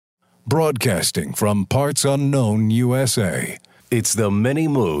Broadcasting from parts unknown USA, it's the many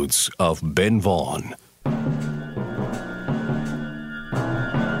moods of Ben Vaughn.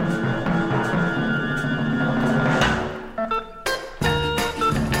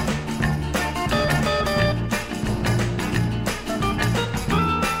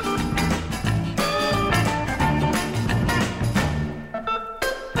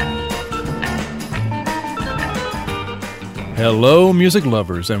 Hello, music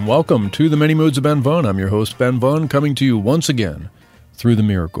lovers, and welcome to the Many Moods of Ben Vaughn. I'm your host, Ben Vaughn, coming to you once again through the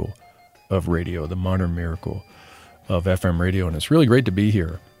miracle of radio, the modern miracle of FM radio. And it's really great to be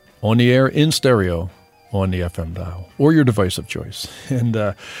here on the air, in stereo, on the FM dial, or your device of choice. And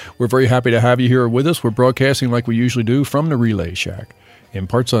we're very happy to have you here with us. We're broadcasting like we usually do from the Relay Shack in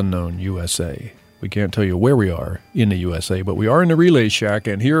parts unknown USA. We can't tell you where we are in the USA, but we are in the Relay Shack,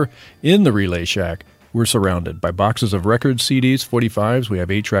 and here in the Relay Shack, we're surrounded by boxes of records, CDs, 45s. We have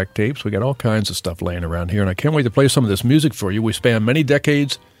 8-track tapes. We got all kinds of stuff laying around here, and I can't wait to play some of this music for you. We span many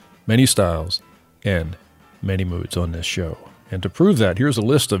decades, many styles, and many moods on this show. And to prove that, here's a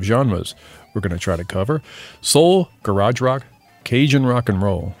list of genres we're going to try to cover: soul, garage rock, Cajun rock and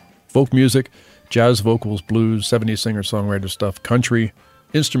roll, folk music, jazz vocals, blues, 70s singer-songwriter stuff, country,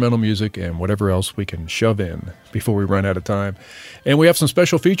 instrumental music, and whatever else we can shove in before we run out of time. And we have some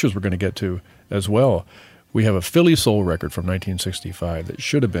special features we're going to get to as well. We have a Philly soul record from 1965 that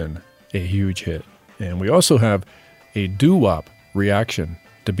should have been a huge hit. And we also have a doo-wop reaction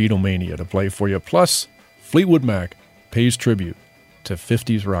to Beatlemania to play for you. Plus, Fleetwood Mac pays tribute to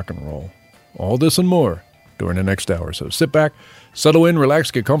 50s rock and roll. All this and more during the next hour. So sit back, settle in, relax,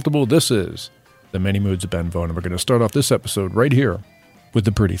 get comfortable. This is the Many Moods of Ben Vaughn. And we're going to start off this episode right here with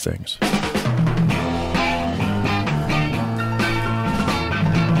the Pretty Things.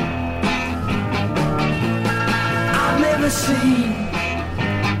 I've never seen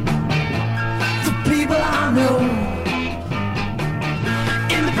the people I know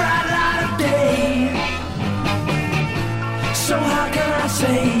in the bright light of day. So how can I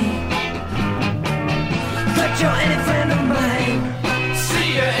say that you're any friend of mine?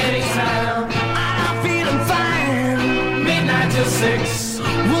 See you anytime. I'm feeling fine. Midnight till 6.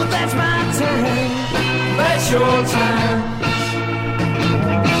 Well, that's my time. That's your time.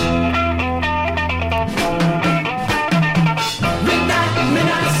 Midnight,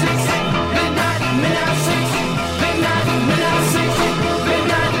 midnight 6. Midnight, midnight 6. Midnight, midnight 6.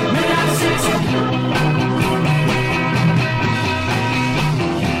 Midnight, midnight 6.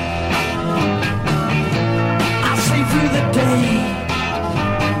 I sleep through the day.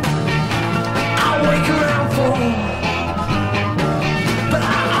 I wake around 4.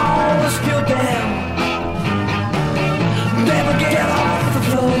 Feel down, never get off the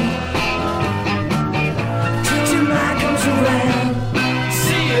floor. Till night comes around,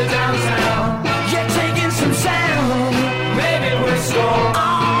 see you downtown. You're taking some sound, maybe we'll score.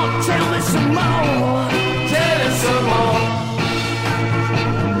 Oh, tell me some more, tell me some more.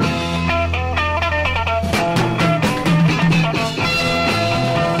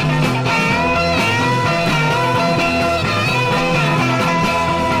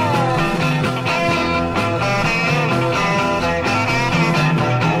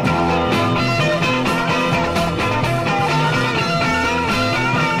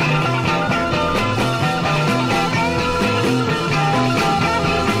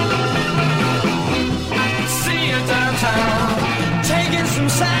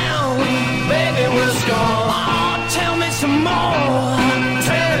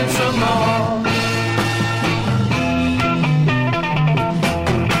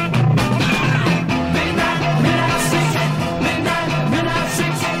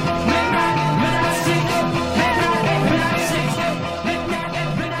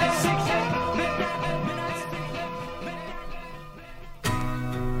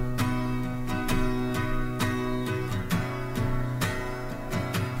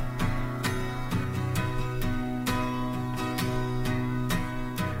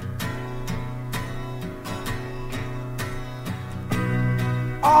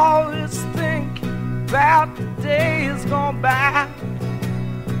 Always think about the days gone by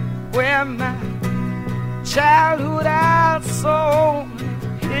when my childhood I saw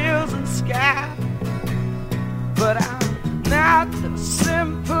hills and sky. But I'm not the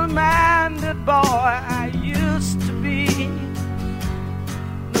simple-minded boy I used to be.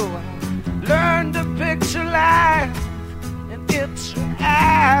 No, I learned to picture life and its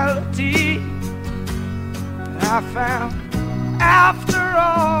reality. I found after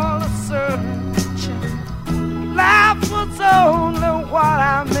all the searching, life was only what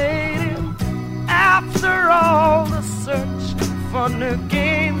I made it. After all the searching for new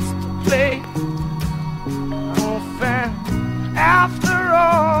games to play. Oh, fan, after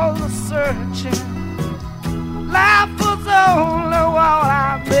all the searching, life was only what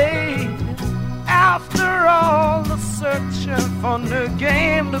I made. After all the searching for new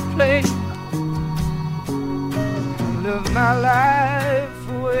game to play, live my life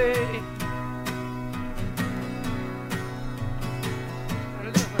away.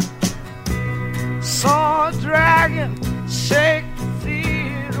 Saw a dragon shake the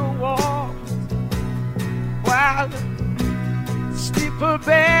theater walls while the steeple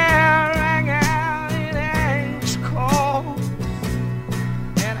bell rang out in anguish calls.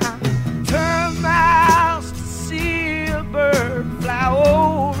 And I turned my eyes to see a bird fly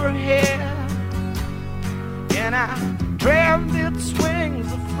overhead, and I dreamt its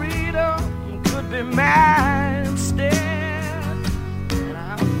wings of freedom could be mine instead. And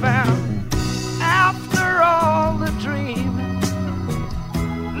I found, after all the dreaming,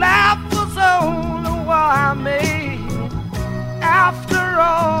 life was only what I made. After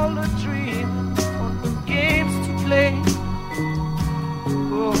all the dreaming, on the games to play.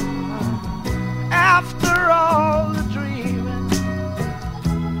 Oh, after all the dreaming,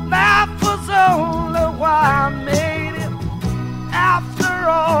 life was only what I made it. After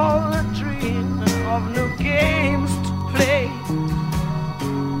all the dreaming of new games to play,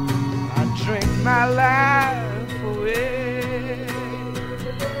 I drink my life away.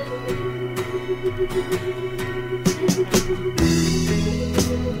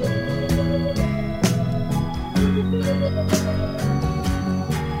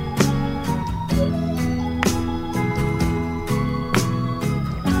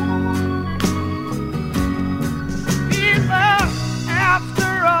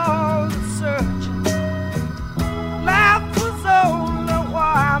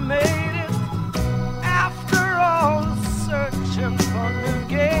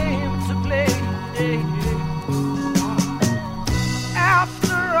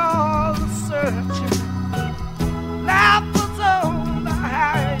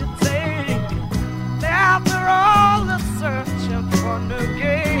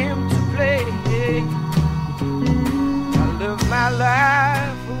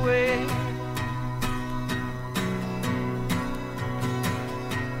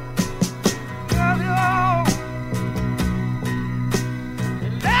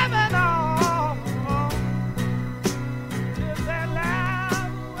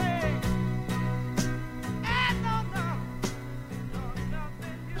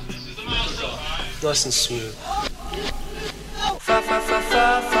 Nice and smooth.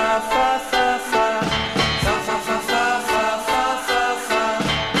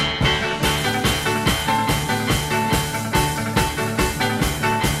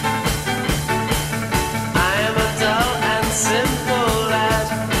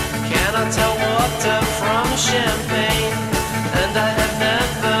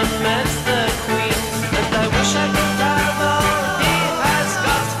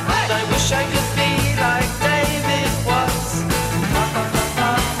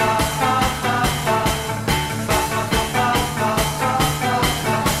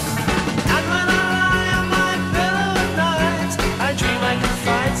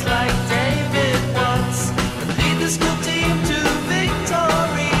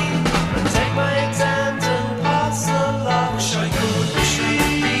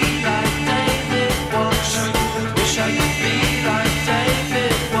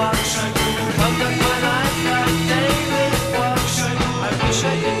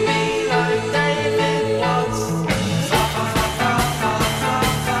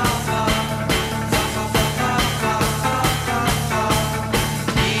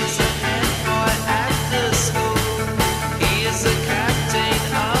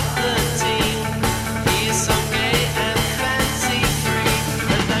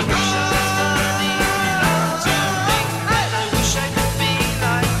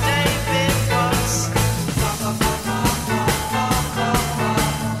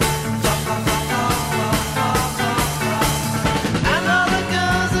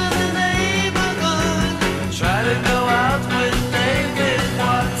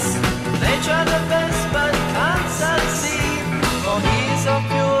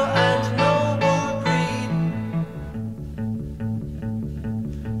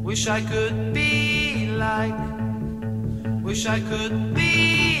 Wish I could be like, wish I could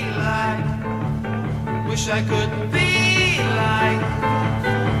be like, wish I could be like,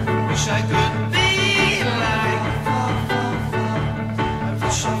 wish I could be like, I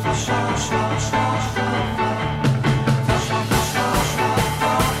wish I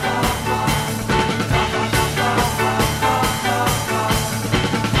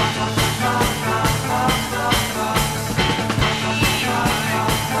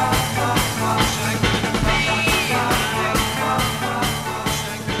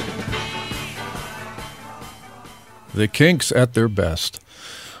The Kinks at their best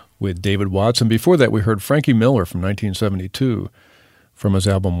with David Watts. And before that, we heard Frankie Miller from 1972 from his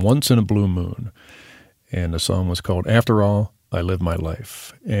album Once in a Blue Moon. And the song was called After All, I Live My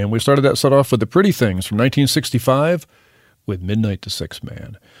Life. And we started that set off with The Pretty Things from 1965 with Midnight to Six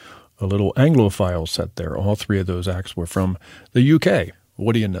Man. A little Anglophile set there. All three of those acts were from the UK.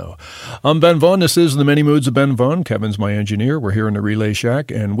 What do you know? I'm Ben Vaughn. This is The Many Moods of Ben Vaughn. Kevin's my engineer. We're here in the Relay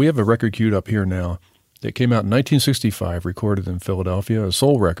Shack, and we have a record queued up here now that came out in 1965, recorded in Philadelphia, a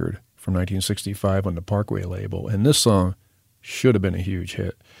soul record from 1965 on the Parkway label. And this song should have been a huge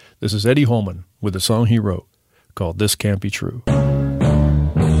hit. This is Eddie Holman with a song he wrote called This Can't Be True.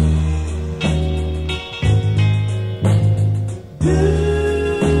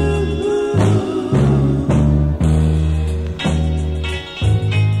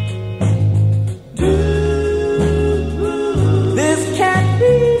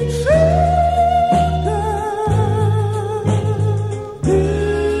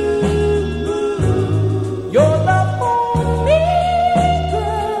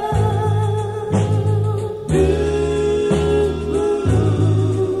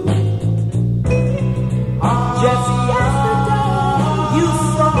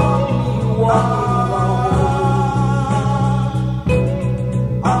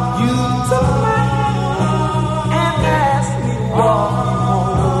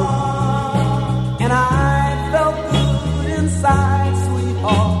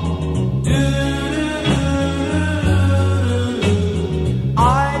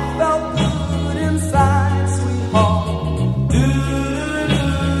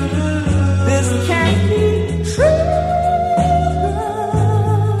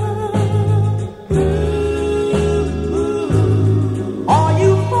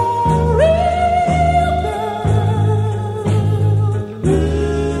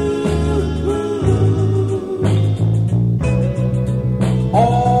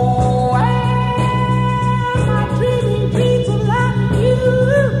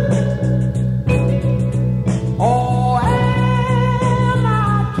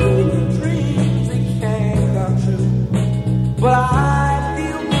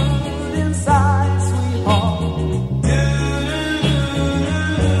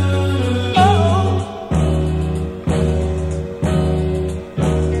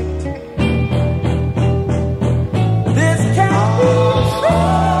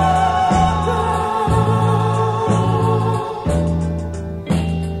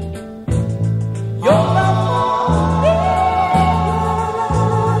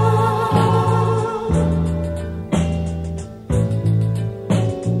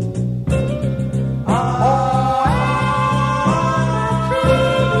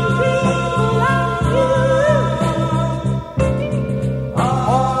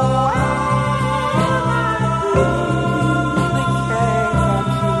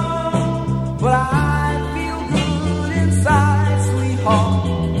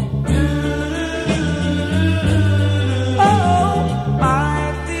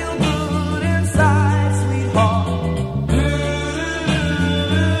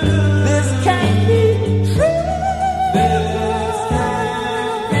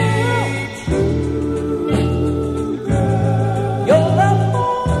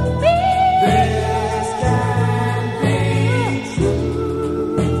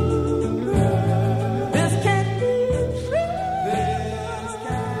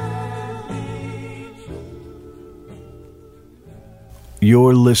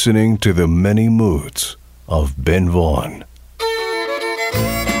 You're listening to The Many Moods of Ben Vaughn.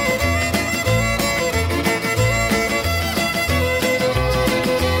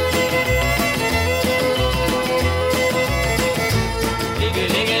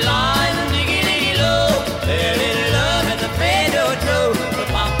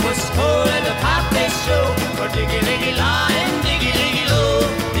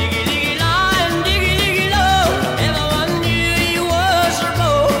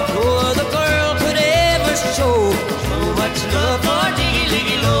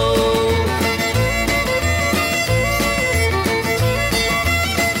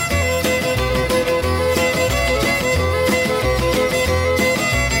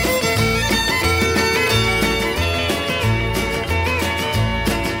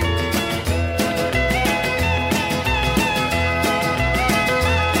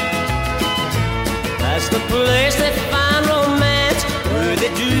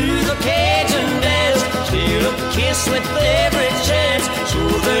 With every chance, show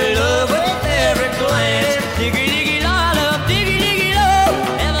their love with every glance. Diggy diggy la love, diggy diggy love.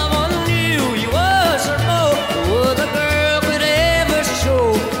 Everyone knew you was her beau. No other girl could ever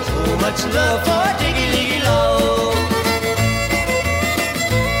show so much love for diggy diggy love.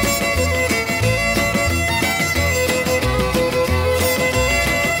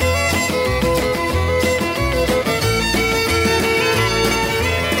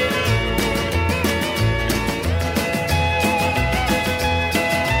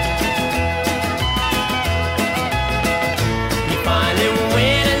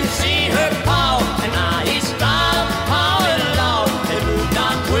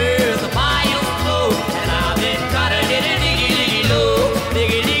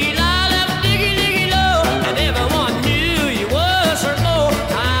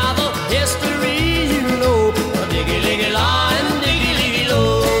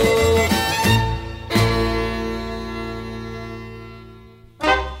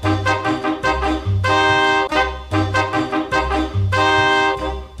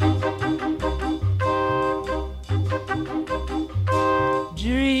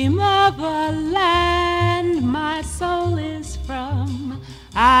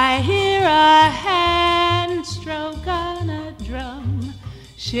 I hear a hand stroke on a drum,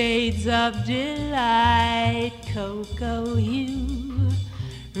 shades of delight, cocoa hue,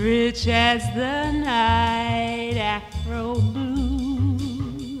 rich as the night, afro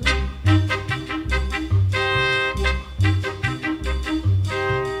blue.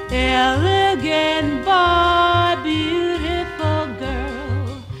 Elegant boy, beautiful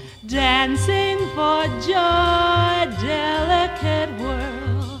girl, dancing for joy, delicate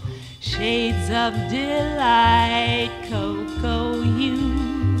whirl, shades of delight, cocoa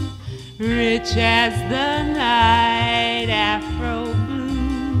hue, rich as the night, afro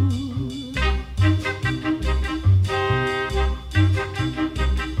blue.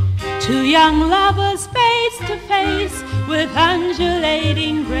 Two young lovers face to face with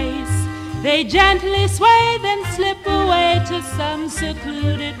undulating grace, they gently sway, then slip away to some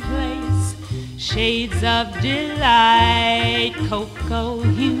secluded place. Shades of delight, cocoa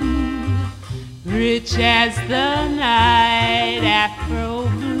hue, rich as the night, afro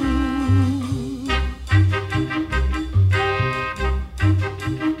blue.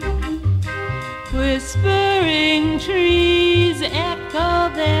 Whispering trees echo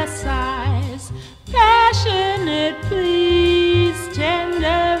their sighs, passionate pleas,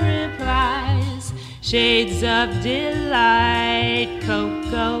 tender replies, shades of delight,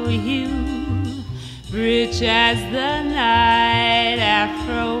 cocoa hue, rich as the night,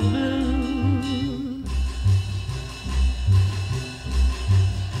 afro blue.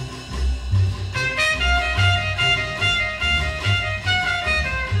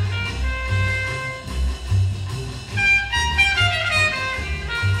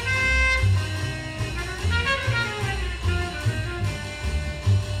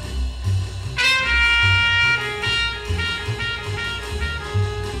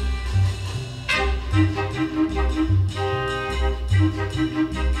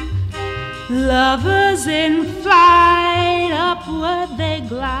 Lovers in flight, upward they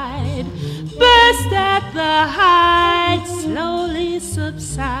glide, burst at the height, slowly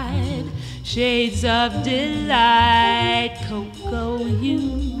subside, shades of delight, cocoa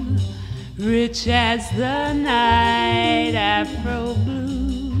hue, rich as the night, afro blue.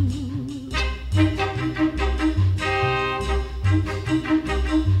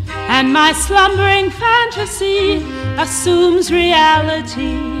 And my slumbering fantasy assumes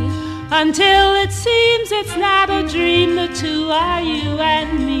reality, until it seems it's not a dream, the two are you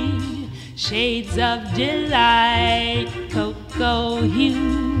and me. Shades of delight, cocoa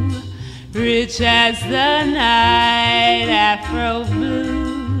hue, rich as the night, afro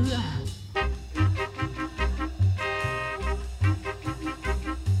blue.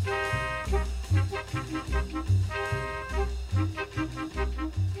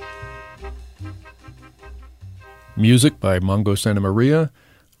 Music by Mongo Santa Maria,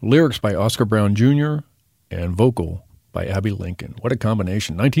 lyrics by Oscar Brown Jr., and vocal by Abby Lincoln. What a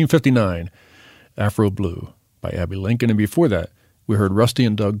combination. 1959, Afro Blue by Abby Lincoln. And before that, we heard Rusty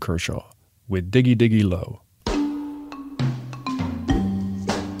and Doug Kershaw with Diggy Diggy Low.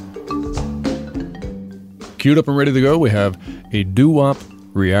 Queued up and ready to go, we have a doo-wop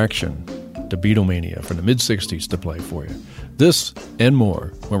reaction to Beatlemania from the mid-60s to play for you. This and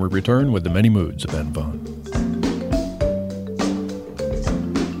more when we return with the many moods of Ben Vaughn.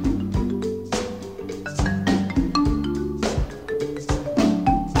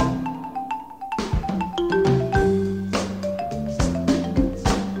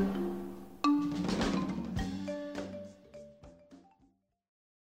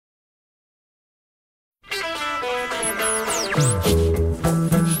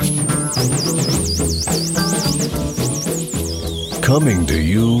 Coming to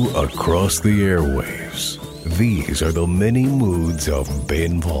you across the airwaves, these are the many moods of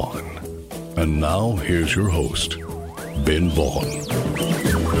Ben Vaughn. And now, here's your host, Ben Vaughn.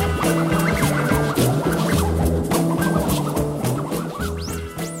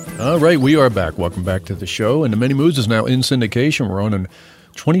 All right, we are back. Welcome back to the show. And the Many Moods is now in syndication. We're on in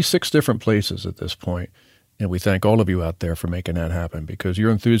 26 different places at this point. And we thank all of you out there for making that happen, because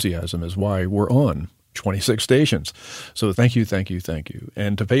your enthusiasm is why we're on 26 stations. So thank you, thank you, thank you.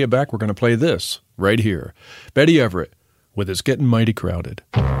 And to pay it back, we're going to play this right here. Betty Everett with It's Getting Mighty Crowded.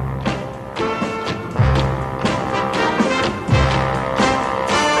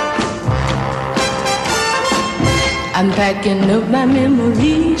 I'm packing up my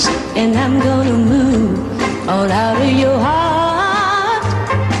memories and I'm gonna move on out of your heart.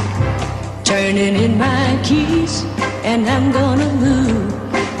 Turning in my keys and I'm gonna move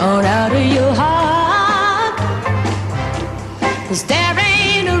on out of your heart. 'Cause there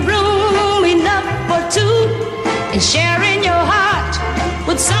ain't a room enough for two, and sharing your heart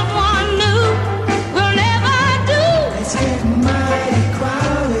would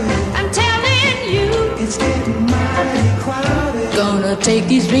take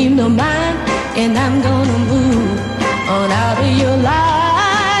these dreams of mine, and I'm gonna move on out of your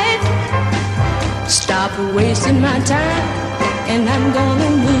life. Stop wasting my time, and I'm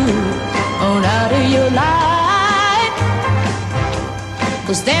gonna move on out of your life.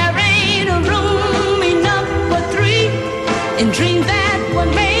 'Cause there ain't a room enough for three in dreams that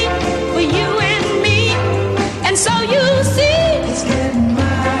were made for you and me. And so you see, it's getting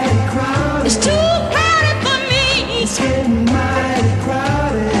mighty crowded. It's too crowded for me. It's getting mighty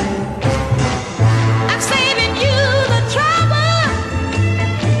crowded. I'm saving you the trouble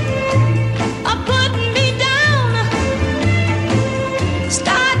of putting me down,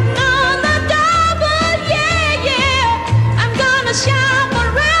 starting on the double. Yeah, yeah, I'm gonna shop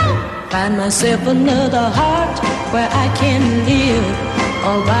around, find myself another heart where I can live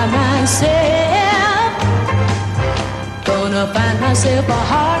all by myself. Gonna find myself a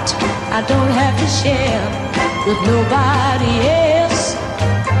heart I don't have to share with nobody else.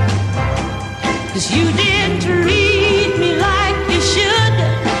 'Cause you didn't treat me like you should,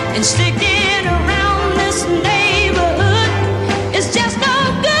 and sticking around this neighborhood is just no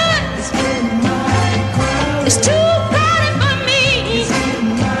good. It's getting mighty crowded. It's too crowded for me. It's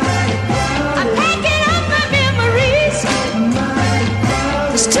getting mighty crowded. I'm packing up my memories. It's getting mighty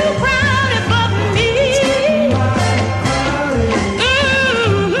crowded. It's too crowded for me. It's getting mighty crowded.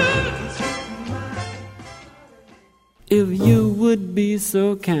 If you would be so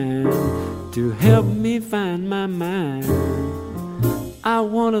kind to help me find my mind, I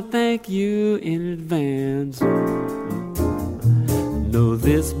want to thank you in advance. Know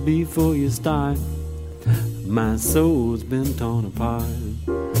this before you start, my soul's been torn apart.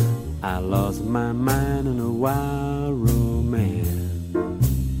 I lost my mind in a wild romance.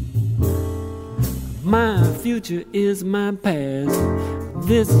 My future is my past,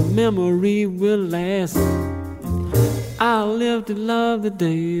 this memory will last. I'll live to love the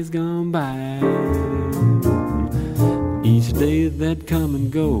days gone by. Each day that come and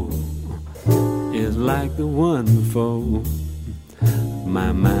go is like the one before.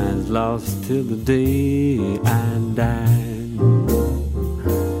 My mind's lost till the day I die.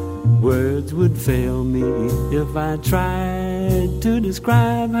 Words would fail me if I tried to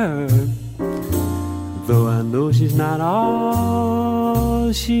describe her, though I know she's not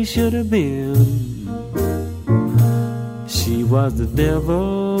all she should have been. She was the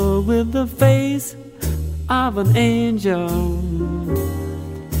devil with the face of an angel.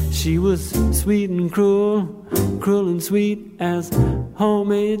 She was sweet and cruel, cruel and sweet as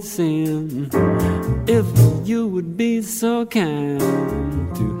homemade sin. If you would be so kind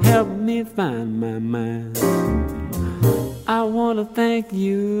to help me find my mind, I want to thank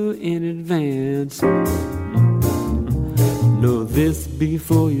you in advance. Know this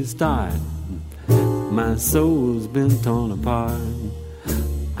before you start, my soul's been torn apart.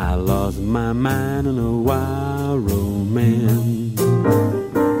 I lost my mind in a wild romance.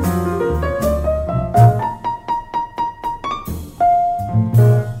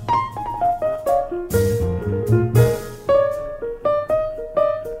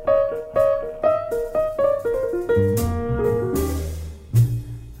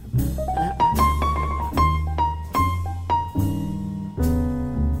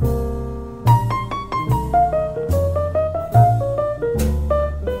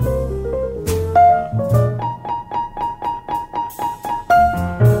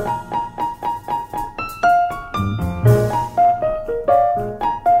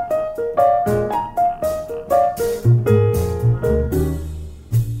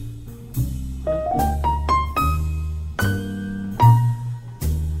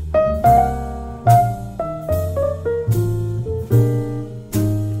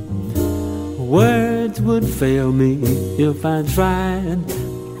 Fail me if I tried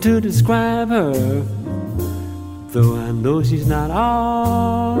to describe her, though I know she's not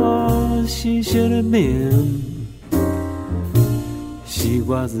all she should have been. She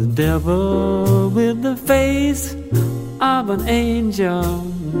was the devil with the face of an angel.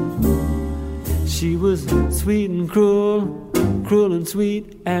 She was sweet and cruel, cruel and sweet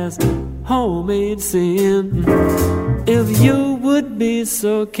as homemade sin. If you would be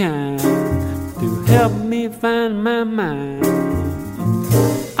so kind to help me find my mind,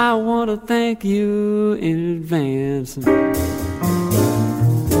 I want to thank you in advance.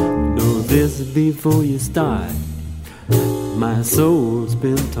 Know this before you start, my soul's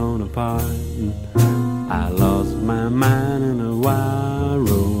been torn apart. I lost my mind in a wild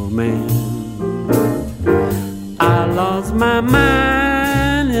romance. I lost my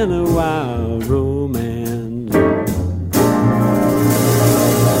mind in a wild romance.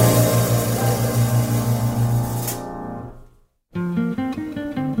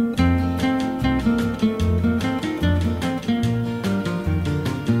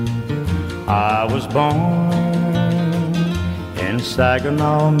 I was born in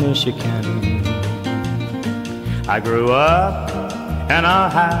Saginaw, Michigan. I grew up in a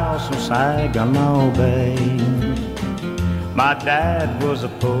house in Saginaw Bay. My dad was a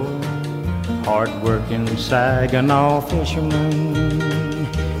poor, hard-working Saginaw fisherman.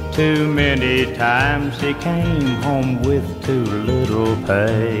 Too many times he came home with too little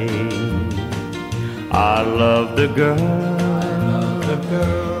pay. I loved the girl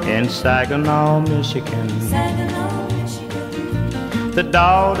in Saginaw, Michigan. The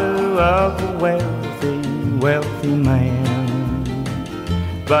daughter of a wealthy man.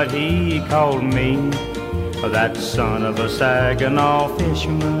 But he called me that son of a Saginaw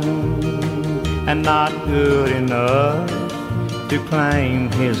fisherman, and not good enough to claim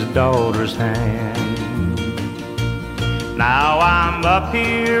his daughter's hand. Now I'm up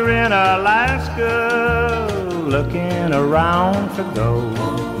here in Alaska, looking around for gold.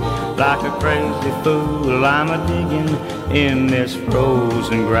 Like a crazy fool, I'm a-digging in this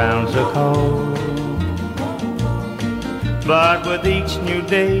frozen ground so cold. But with each new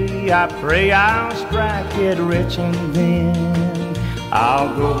day, I pray I'll strike it rich, and then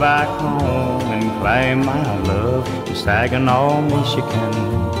I'll go back home and claim my love in Saginaw, Michigan.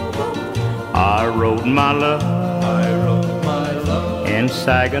 I wrote my love in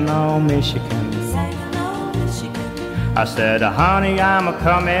Saginaw, Michigan. I said, honey, I'm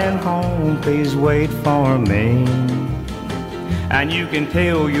a-coming home, please wait for me. And you can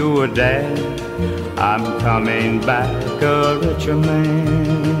tell your dad I'm coming back a richer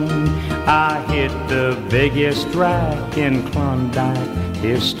man. I hit the biggest strike in Klondike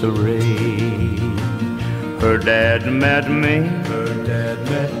history. Her dad met me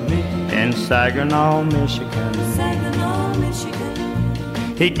in Saginaw, Michigan.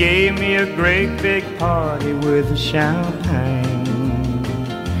 He gave me a great big party with champagne.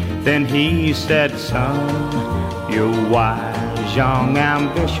 Then he said, son, you're a wise, young,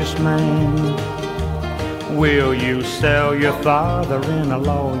 ambitious man. Will you sell your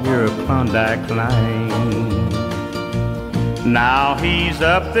father-in-law your Klondike claim? Now he's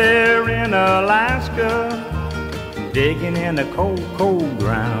up there in Alaska, digging in the cold, cold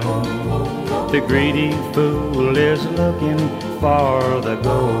ground. The greedy fool is looking for the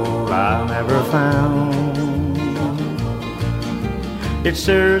gold I never found. It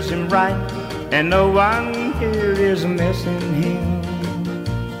serves him right, and no one here is missing him,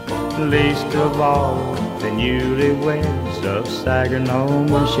 least of all the newlyweds of Saginaw,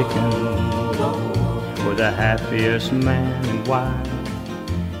 Michigan. We're the happiest man and wife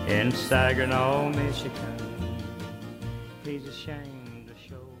in Saginaw, Michigan. He's ashamed to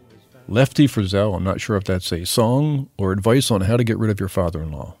show his face. Lefty Frizzell, I'm not sure if that's a song or advice on how to get rid of your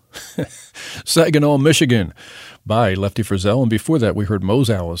father-in-law. Saginaw, Michigan by Lefty Frizzell. And before that, we heard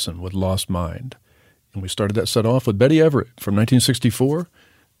Mose Allison with Lost Mind. And we started that set off with Betty Everett from 1964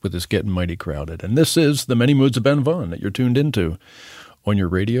 with It's Getting Mighty Crowded. And this is The Many Moods of Ben Vaughn that you're tuned into on your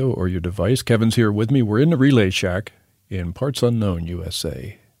radio or your device. Kevin's here with me. We're in the Relay Shack in parts unknown,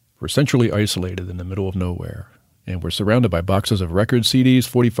 USA. We're centrally isolated in the middle of nowhere. And we're surrounded by boxes of records, CDs,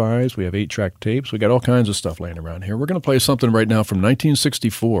 45s. We have 8-track tapes. We got all kinds of stuff laying around here. We're going to play something right now from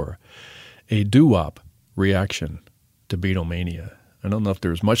 1964, a doo-wop reaction to Beatlemania. I don't know if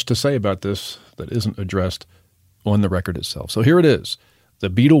there's much to say about this that isn't addressed on the record itself. So here it is, The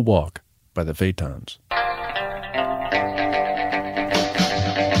Beatle Walk by the Phaetons.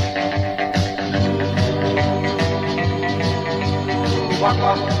 Walk,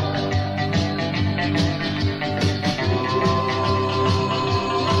 walk.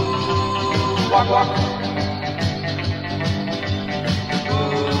 Walk, walk.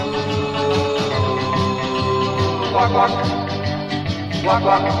 Walk, walk. Walk,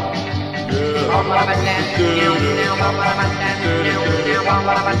 walk.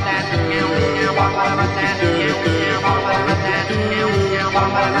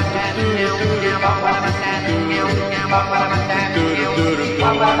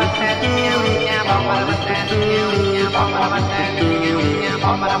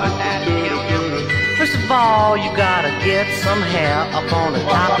 First of all, you gotta get some hair up on the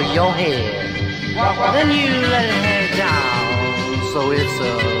top of your head. Then you let it hang down so it's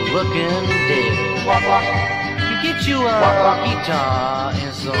looking dead. You get you a guitar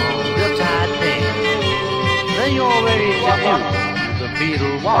and some real tight pants. Then you're ready to do the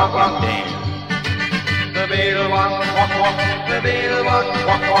Beatle walking dance. The Beatle walk, walk, walk. The Beatle walk,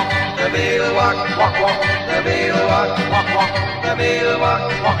 walk, walk. The Beatle walk, walk, walk. The Beatle walk, walk, walk. The Beatle walk,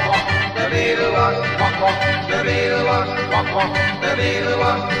 walk, walk. The Beatle walk, walk, walk. The Beatle walk, walk, walk. The Beatle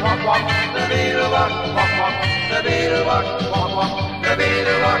walk, walk, walk. The Beatle walk, walk, walk. The Beatle walk, walk, walk. The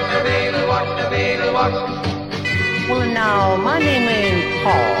Beatle walk, the Beatle walk, Well, now, my name ain't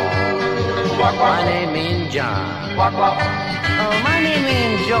Paul. My name ain't John. My name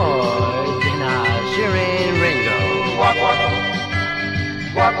ain't George, and I sure ain't Ringo.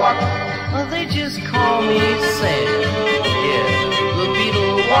 They just call me Sam. Yeah, the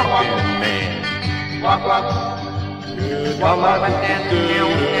Beatle walking man.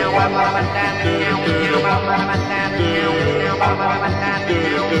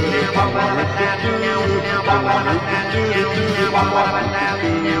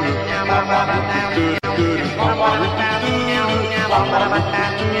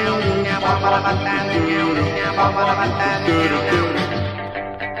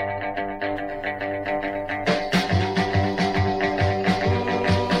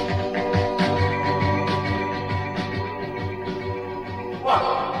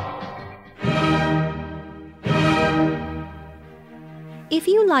 If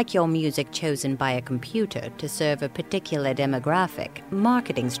you like your music chosen by a computer to serve a particular demographic,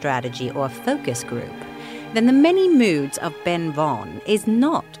 marketing strategy, or focus group, then The Many Moods of Ben Vaughn is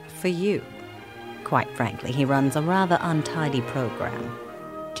not for you. Quite frankly, he runs a rather untidy program.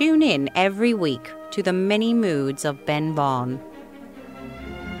 Tune in every week to The Many Moods of Ben Vaughn.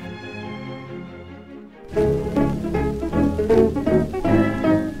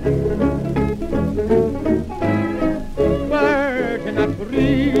 Birds in the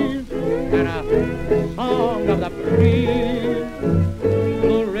breeze and a song of the breeze.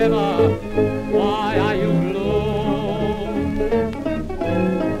 Blue river, why are you blue?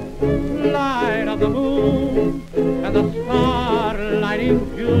 Light of the moon and the starlight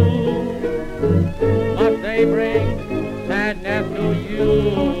in June, must they bring sadness to you?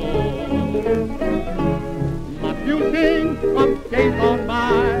 Must you sing of days gone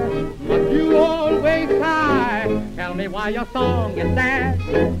by? Must you always sigh? Tell me why your song is sad,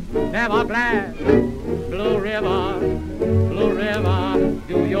 never glad. Blue river,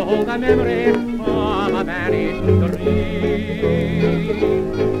 do you hold the memory of a vanished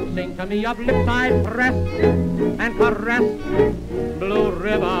dream? Sing to me of lips I pressed and caressed. Blue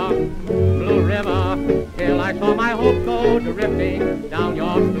river, till I saw my hope go drifting down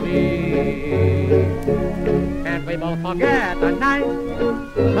your street. Can't we both forget the night,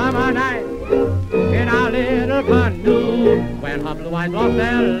 summer night, in our little canoe, when her blue eyes lost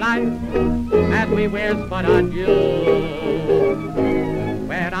their light as we whispered adieu.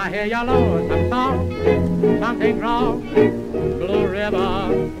 When I hear your lonesome song, something's wrong. Blue river,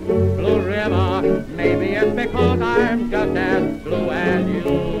 maybe it's because I'm just as blue as you.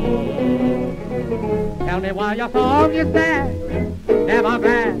 Tell me why your song is sad, never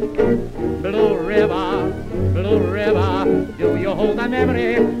glad. Blue river, do you hold the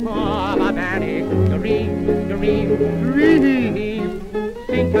memory of a vanished dream?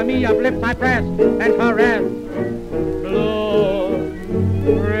 Sing to me of lips I press and caress. Blue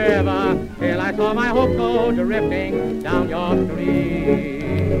river, till I saw my hope go drifting down your street.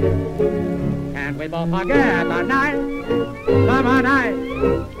 Can't we both forget the night, summer night,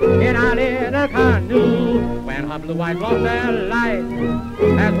 in our little canoe, when her blue eyes lost their light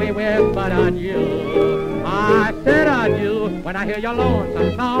as we whispered adieu? I said adieu when I hear your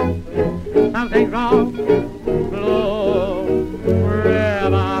lonesome song. Something's wrong. Blue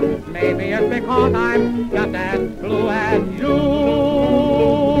river, maybe it's because I'm just as blue as you.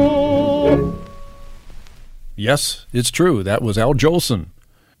 Yes, it's true. That was Al Jolson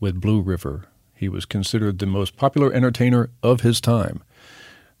with Blue River. He was considered the most popular entertainer of his time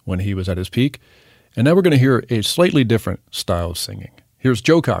when he was at his peak. And now we're going to hear a slightly different style of singing. Here's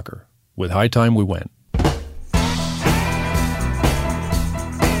Joe Cocker with High Time We Went.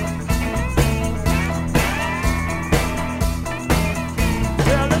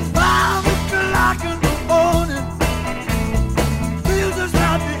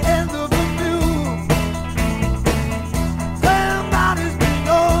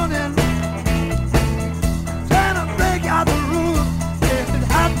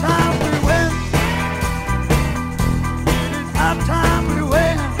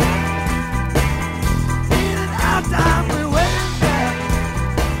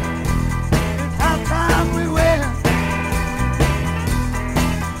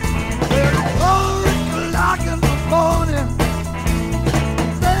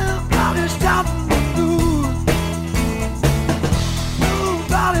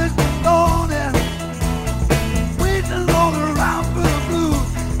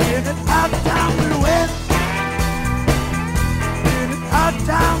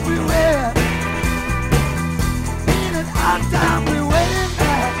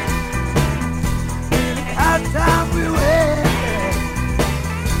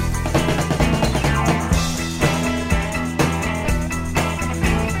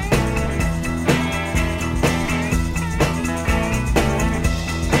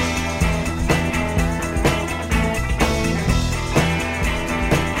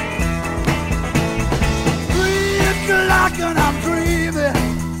 like and I'm dreaming.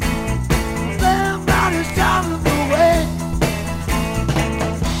 Somebody's shouting the way.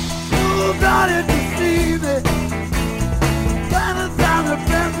 Nobody to see me. Running down the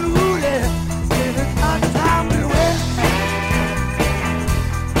brand new day. In it hot time we win.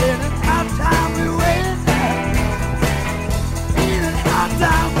 In it hot time we win. In it hot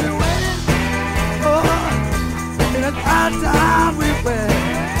time we win. Oh, in it hot time we win.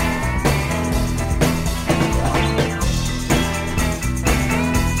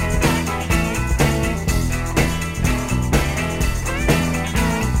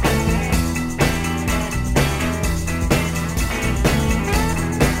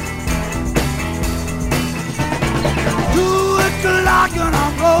 And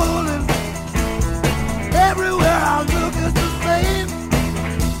I'm rolling. Everywhere I look it's the same.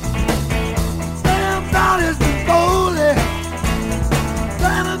 Somebody's been bowling,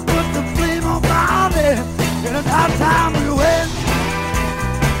 trying to put the flame on my name. In a hot time we win.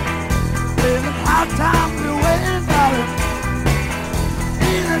 In a hot time we win, darling.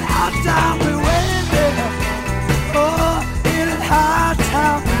 In a hot time we win, baby. Oh, in a hot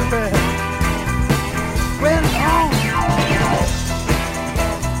time we win. When on.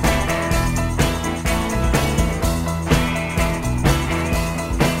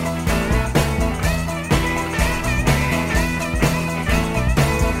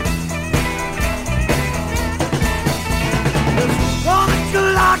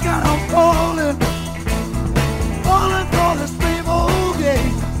 And I'm falling for the same old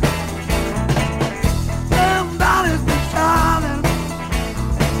game. Somebody's been shining,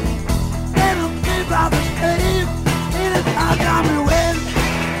 and I'm made by the same. It is high time we win.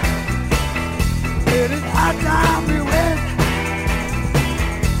 It is high time we win.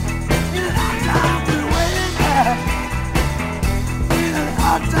 It is high time we win. It is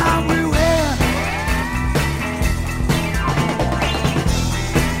high time we win.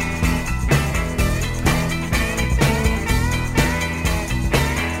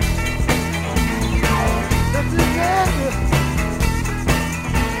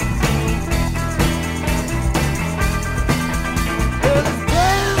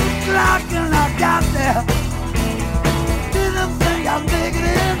 And I got there, didn't think I'd make it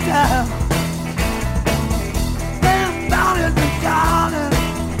in time. Damn down at the garden,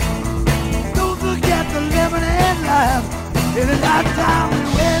 don't forget the lemonade lime. In it hot time we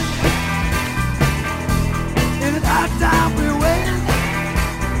win. In it hot time we win.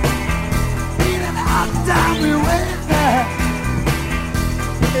 In it hot time we win.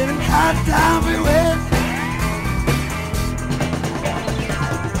 In it hot time we win.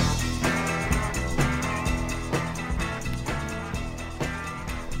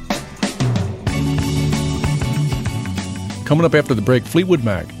 Coming up after the break, Fleetwood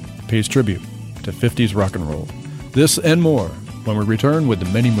Mac pays tribute to 50s rock and roll. This and more when we return with the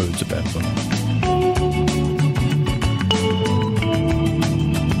many moods of Ben Vaughn.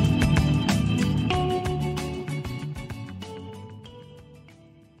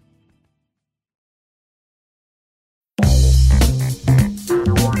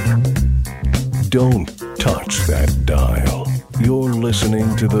 Don't touch that dial. You're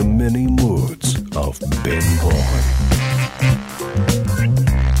listening to the many moods of Ben Vaughn.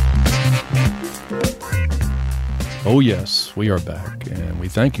 Oh yes, we are back, and we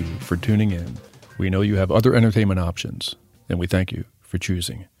thank you for tuning in. We know you have other entertainment options, and we thank you for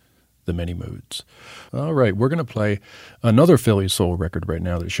choosing the many moods. All right, we're going to play another Philly soul record right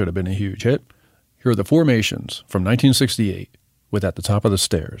now that should have been a huge hit. Here are the Formations from 1968 with At the Top of the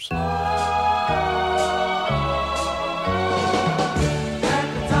Stairs. At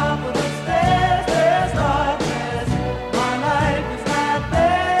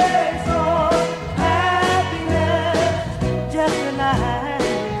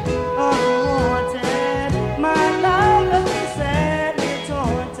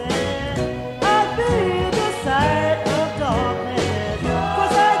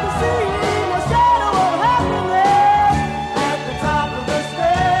the top of the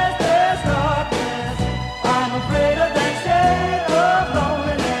stairs,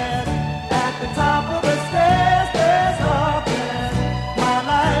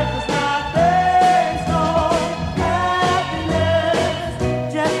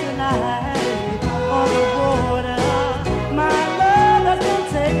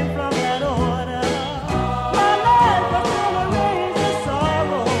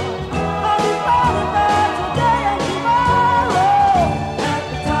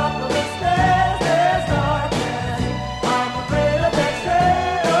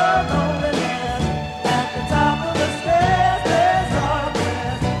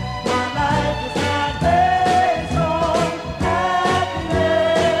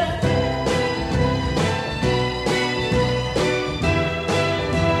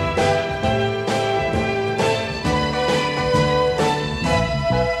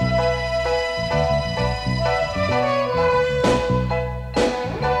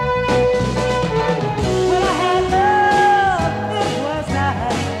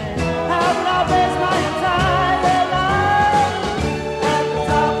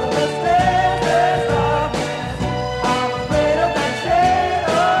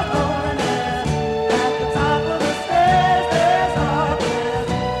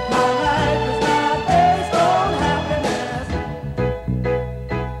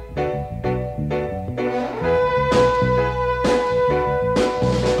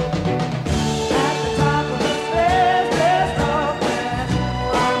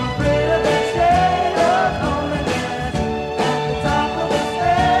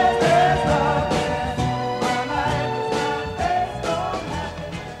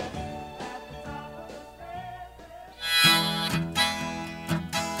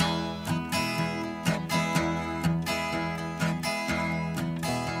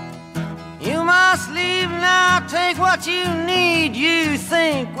 must leave now. Take what you need, you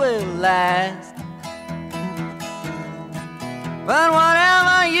think will last. But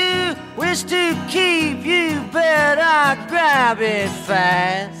whatever you wish to keep, you better grab it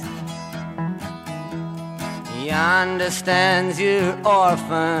fast. He understands your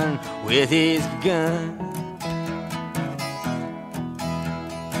orphan with his gun,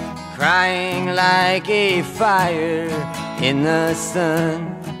 crying like a fire in the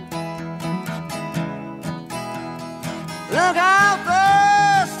sun. Look out,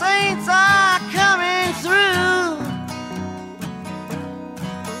 the saints are coming through,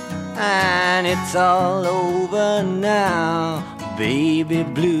 and it's all over now, baby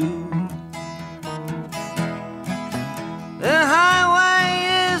blue. The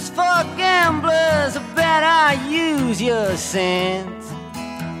highway is for gamblers, better use your sense.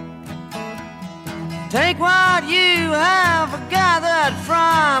 Take what you have gathered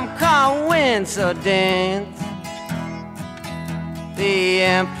from coincidence. The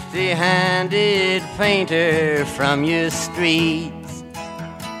empty-handed painter from your streets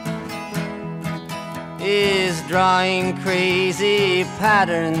is drawing crazy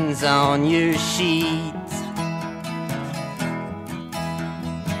patterns on your sheets.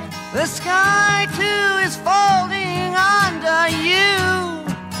 The sky too is folding under you,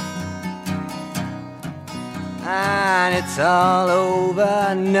 and it's all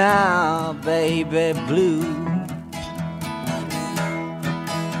over now, baby blue.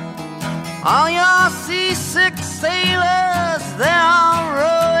 All your seasick sailors, they're all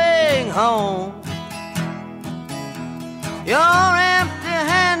rowing home. Your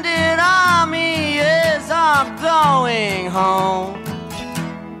empty-handed army is all going home.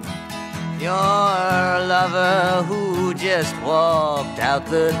 Your lover who just walked out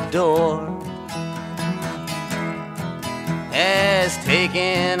the door has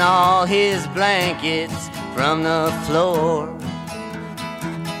taken all his blankets from the floor.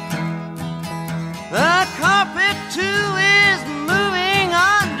 The carpet too is moving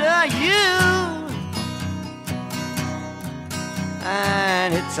under you,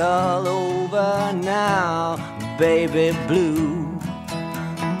 and it's all over now, baby blue.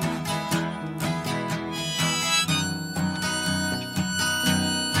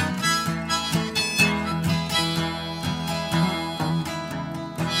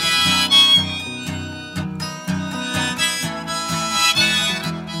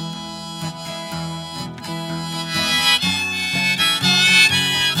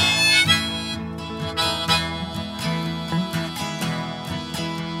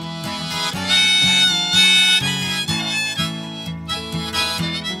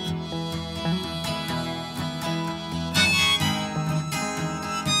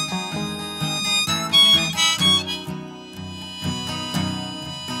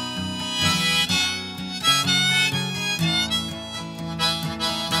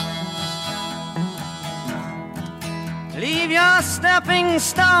 Leave your stepping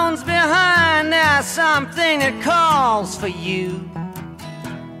stones behind, there's something that calls for you.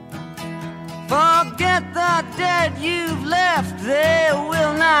 Forget the dead you've left, they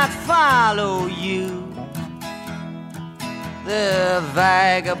will not follow you. The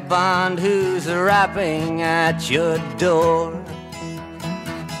vagabond who's rapping at your door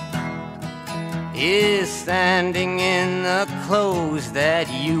is standing in the clothes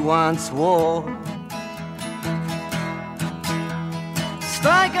that you once wore.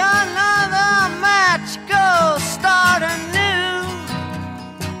 Strike another match, go start anew,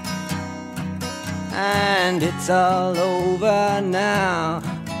 and it's all over now,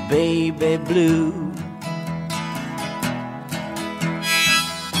 baby blue.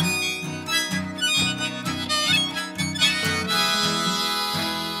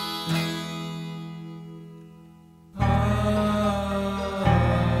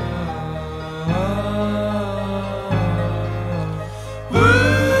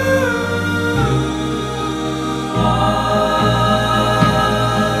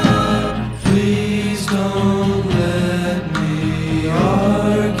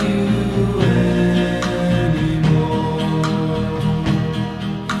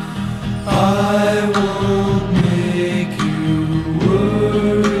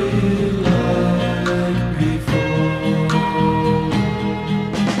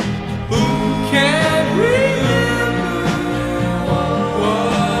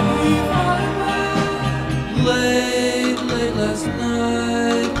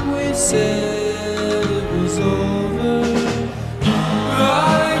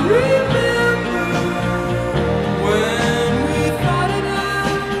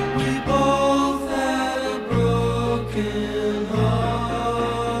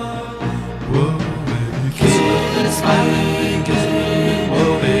 Whoa.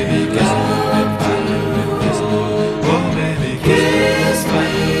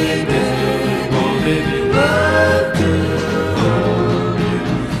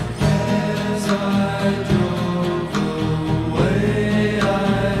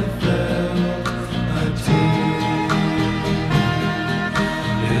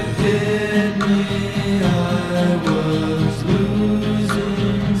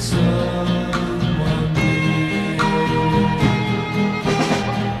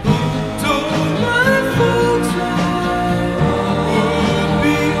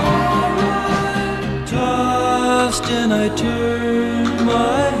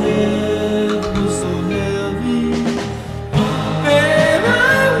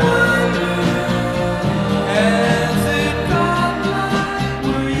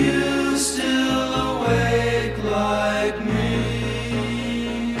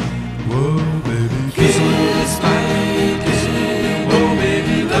 Whoa, baby, kiss me, smile, kiss me. Whoa,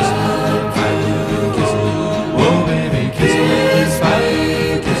 baby, let's not fight. Kiss me, whoa, baby, kiss me,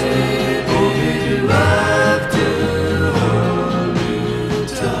 smile, kiss me. Oh, baby, love to hold you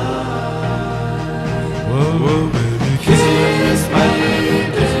tight. Whoa, baby, kiss me,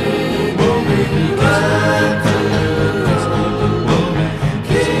 smile, kiss me. Whoa, baby, love to kiss me. Whoa, baby,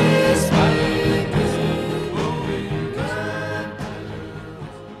 kiss me, smile, kiss me. Whoa, baby,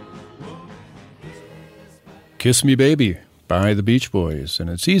 Kiss Me Baby by the Beach Boys. And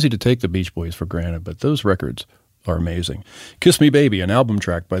it's easy to take the Beach Boys for granted, but those records are amazing. Kiss Me Baby, an album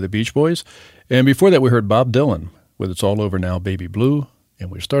track by the Beach Boys. And before that, we heard Bob Dylan with It's All Over Now, Baby Blue.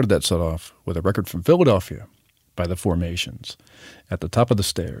 And we started that set off with a record from Philadelphia by the Formations, At the Top of the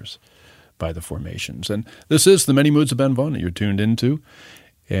Stairs by the Formations. And this is the Many Moods of Ben Vaughn that you're tuned into.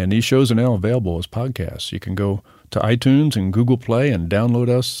 And these shows are now available as podcasts. You can go to iTunes and Google Play and download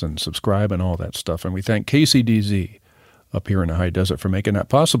us and subscribe and all that stuff. And we thank KCDZ up here in the high desert for making that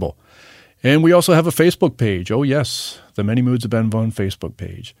possible. And we also have a Facebook page. Oh, yes, the Many Moods of Ben Vaughn Facebook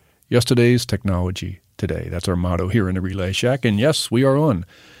page. Yesterday's technology today. That's our motto here in the Relay Shack. And yes, we are on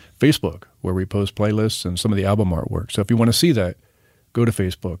Facebook, where we post playlists and some of the album artwork. So if you want to see that, go to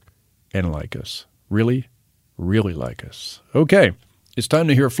Facebook and like us. Really, really like us. Okay, it's time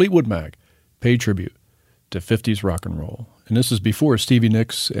to hear Fleetwood Mac pay tribute to 50s rock and roll. And this is before Stevie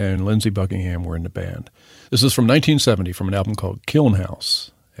Nicks and Lindsey Buckingham were in the band. This is from 1970 from an album called Kiln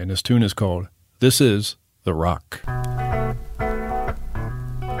House. And this tune is called This Is the Rock.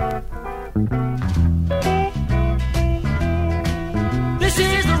 This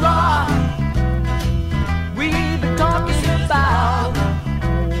is the rock we've been talking about.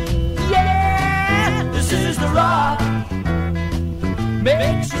 Yeah, this is the rock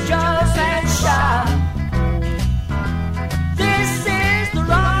makes you just and shout. This is the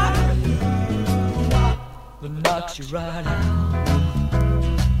rock that knocks you right out.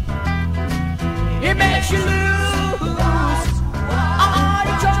 It makes you lose all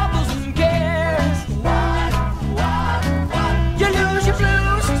your troubles and cares. You lose your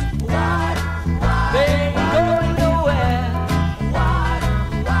blues, they ain't going nowhere.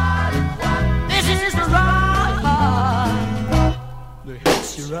 This is the rock that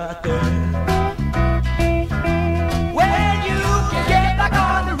hits you right there. When you can get back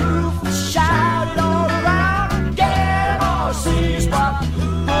on the roof, shout it all around, get 'em all to see you spot, put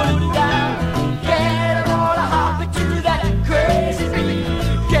it down.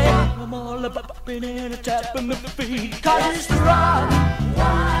 And a tap in the feet, 'cause it's the rock.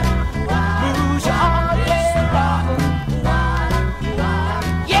 Moves you all the way around.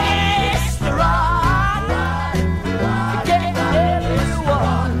 Yeah, it's the rock. It gets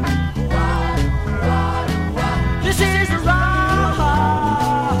everyone. This is the rock.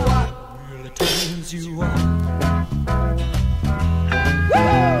 Really turns you on.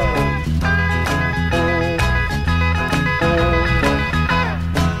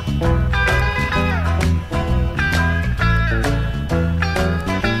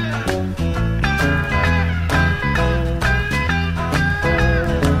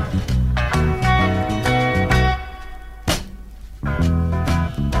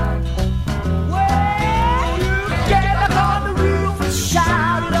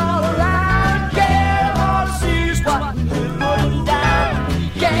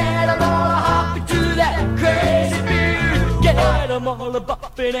 All a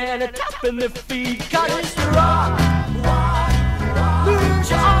buffing and a tapping their feet, 'cause it's the rock. Moves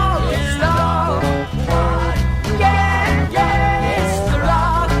you all day long. Yeah, yeah, it's the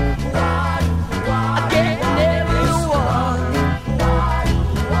rock. Getting everyone.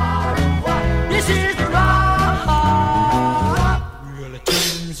 This is the rock. Really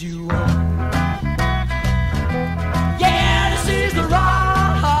turns you on. Yeah, this is the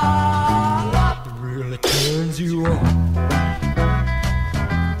rock. Really turns you on.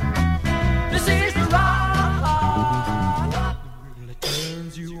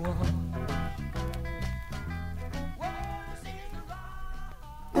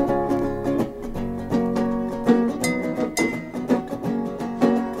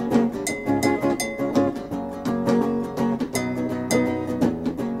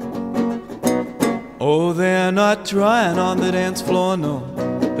 Oh, they're not trying on the dance floor, no.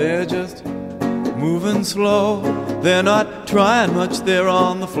 They're just moving slow. They're not trying much, they're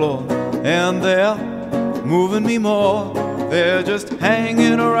on the floor. And they're moving me more. They're just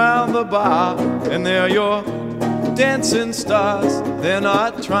hanging around the bar. And they're your dancing stars. They're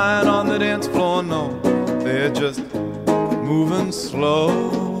not trying on the dance floor, no. They're just moving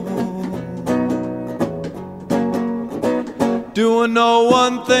slow. doing no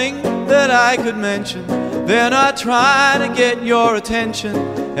one thing that I could mention. They're not trying to get your attention,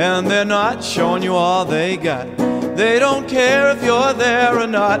 and they're not showing you all they got. They don't care if you're there or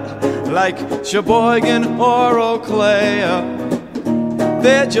not, like Sheboygan or Eau Claire.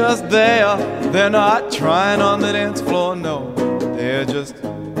 They're just there. They're not trying on the dance floor, no. They're just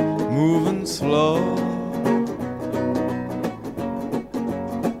moving slow.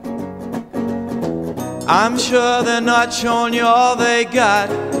 I'm sure they're not showing you all they got.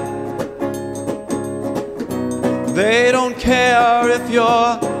 They don't care if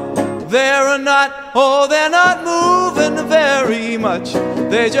you're there or not. Oh, they're not moving very much.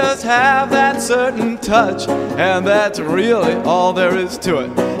 They just have that certain touch, and that's really all there is to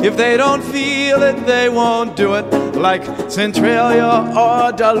it. If they don't feel it, they won't do it. Like Centralia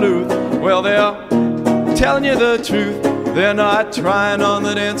or Duluth, well, they're telling you the truth. They're not trying on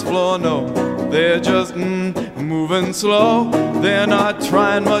the dance floor, no. They're just moving slow. They're not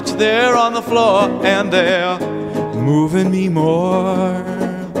trying much. They're on the floor, and they're moving me more.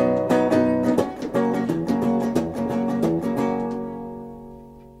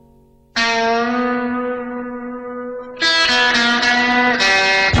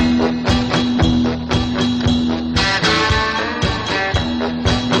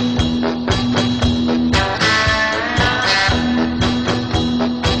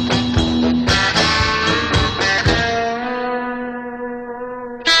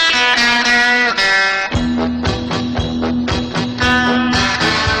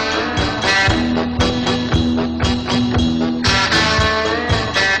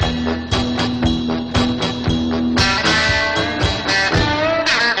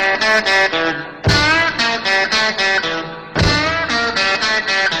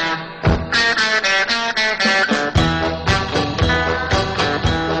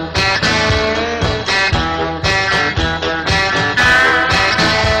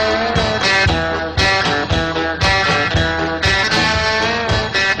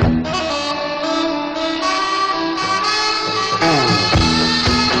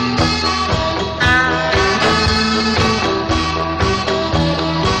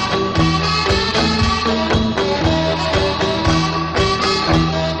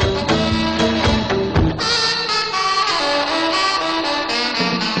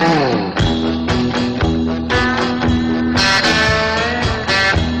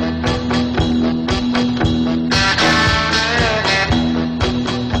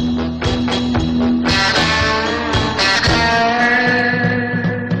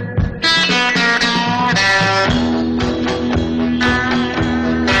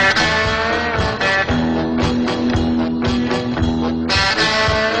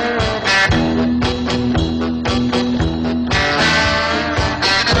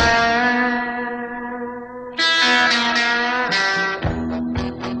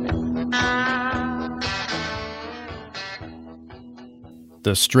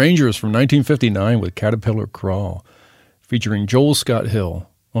 The Strangers from 1959 with Caterpillar Crawl, featuring Joel Scott Hill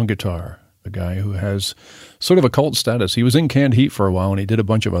on guitar, a guy who has sort of a cult status. He was in Canned Heat for a while, and he did a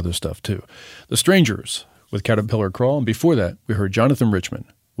bunch of other stuff too. The Strangers with Caterpillar Crawl, and before that, we heard Jonathan Richman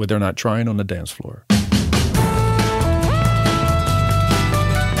with They're Not Trying on the Dance Floor.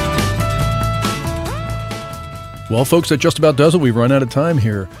 Well, folks, that just about does it. We've run out of time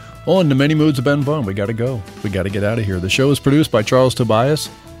here on The Many Moods of Ben Vaughn. We got to go. We got to get out of here. The show is produced by Charles Tobias,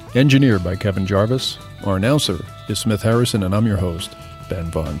 engineered by Kevin Jarvis. Our announcer is Smith Harrison, and I'm your host,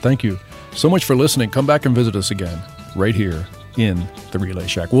 Ben Vaughn. Thank you so much for listening. Come back and visit us again right here in the Relay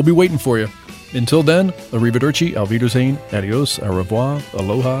Shack. We'll be waiting for you. Until then, arrivederci, auf Wiedersehen, adios, au revoir,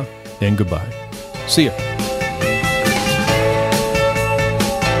 aloha, and goodbye. See ya.